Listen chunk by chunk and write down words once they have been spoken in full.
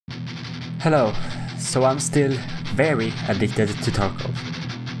Hello, so I'm still very addicted to Tarkov.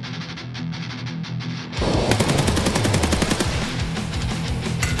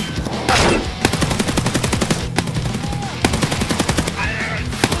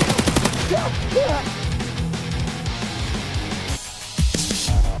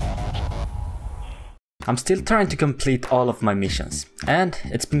 I'm still trying to complete all of my missions, and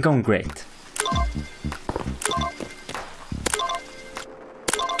it's been going great.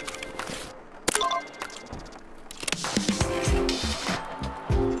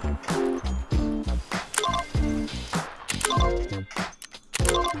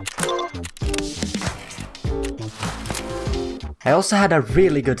 I also had a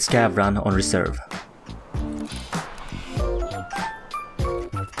really good scav run on reserve.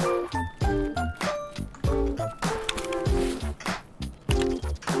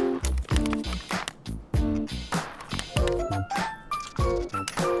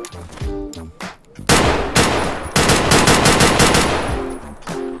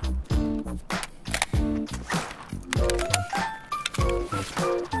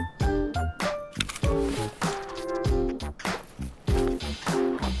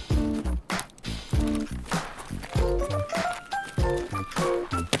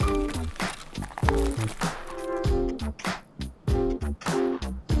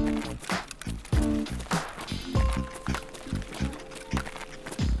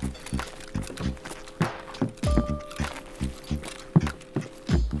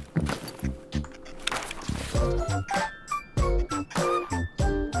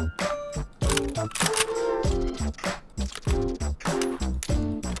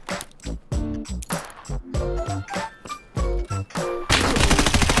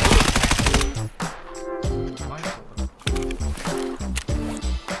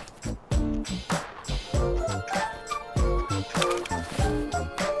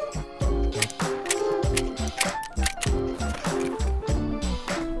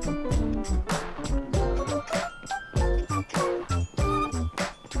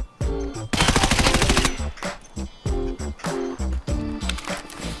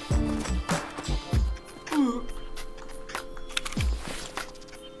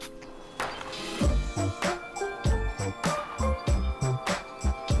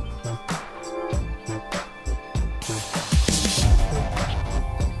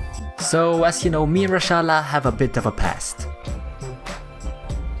 So, as you know, me and Rashala have a bit of a past.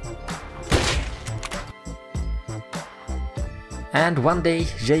 And one day,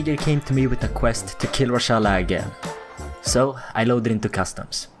 Jaeger came to me with a quest to kill Rashala again. So, I loaded into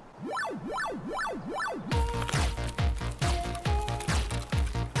customs.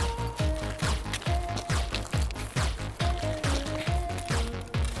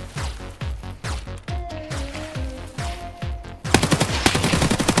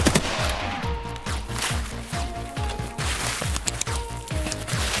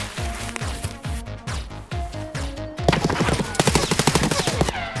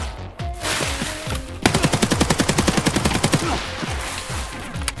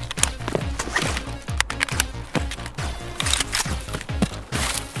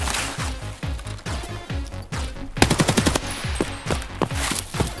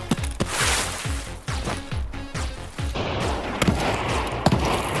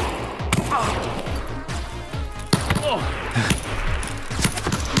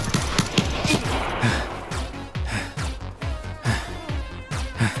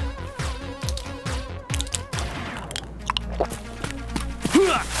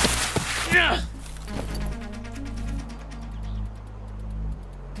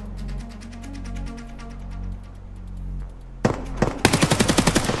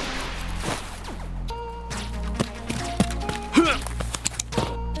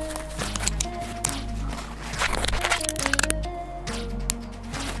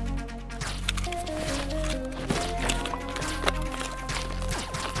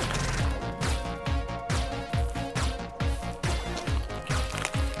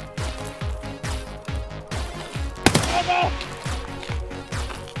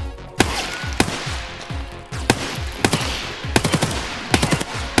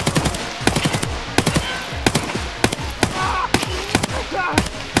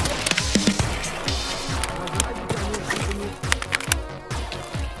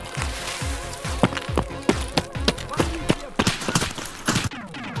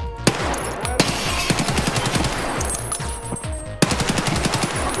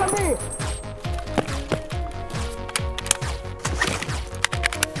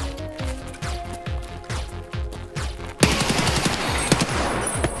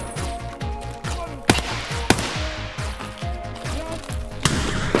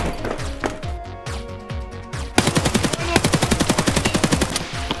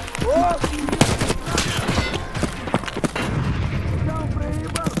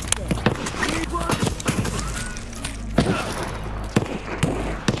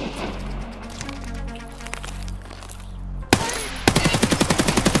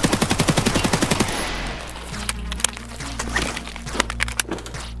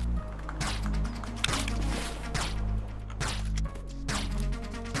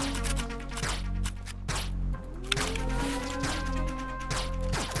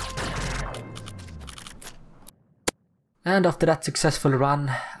 And after that successful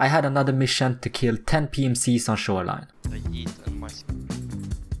run, I had another mission to kill 10 PMCs on shoreline.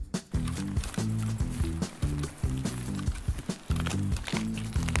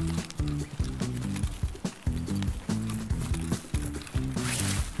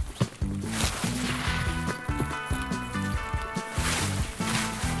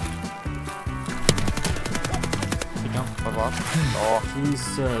 Ja.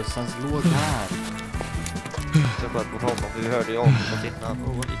 Jesus, han låg här. Så skönt mot honom, vi hörde ju om det innan.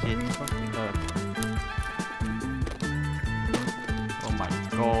 Gick hit. Oh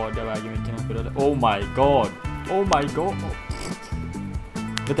my god, jag väger mycket när jag det. Oh my god. Oh my god.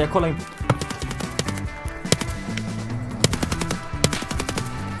 Vet du, jag kollar in.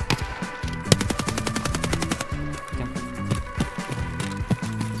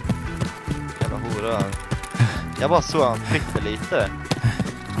 Jävla hora. Jag bara såg han flytta lite.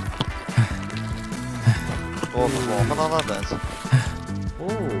 Åh, vad var han hade ens? Oh,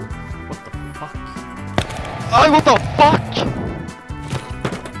 what the fuck? Aj, what the fuck?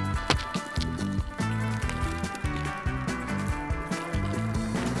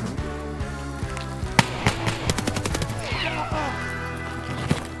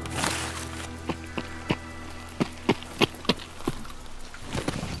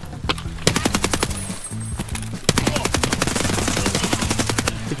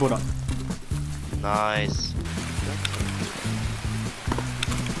 Fick båda. Nice.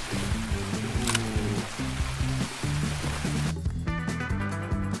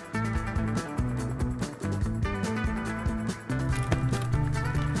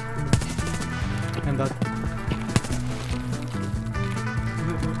 Ända.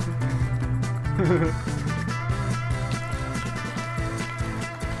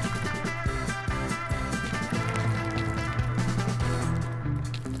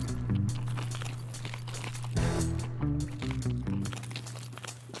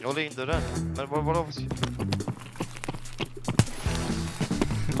 Jag håller in dörren. Men vadå?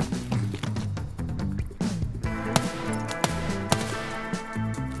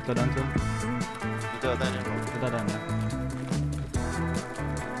 Ta den tror jag. Du dödade den igen. Det där den, ja.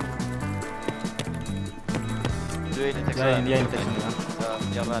 Du är inne i texten. Jag är inte texten, ja.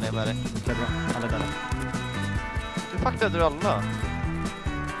 Jag är med dig. Det är bra. Alla där. Hur fuck dödade du alla?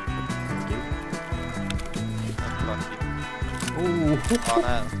 Oh. Ja,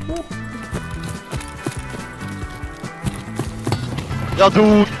 nej. Jag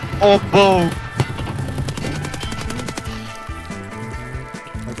dog! Oh, boom!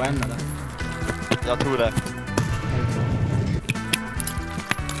 Har du bara en eller? Jag tror det.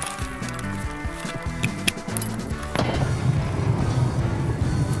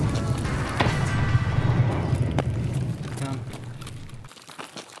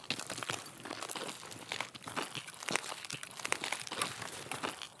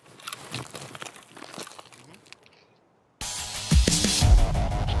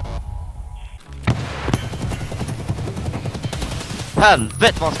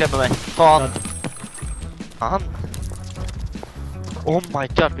 Helvete vad han skrämmer mig. Fan. Han. Oh my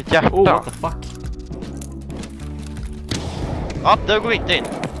god, mitt hjärta. Oh, what the fuck. Ja, det går inte in.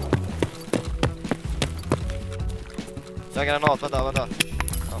 Jag har granat, vänta. Ja.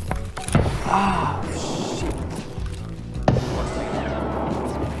 Ah, shit.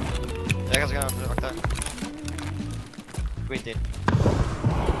 Jag kan granat, vakta. Gå inte in.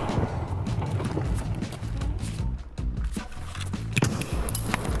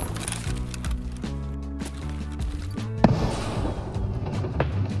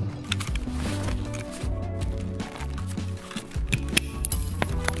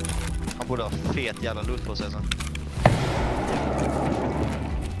 Han borde ha fet jävla loot på sig sen.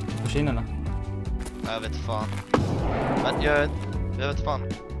 På kinarna? Nej, jag vet fan. Men jag vet fan.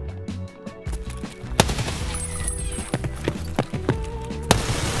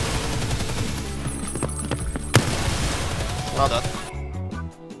 Han har dött.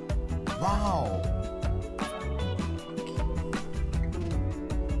 Wow!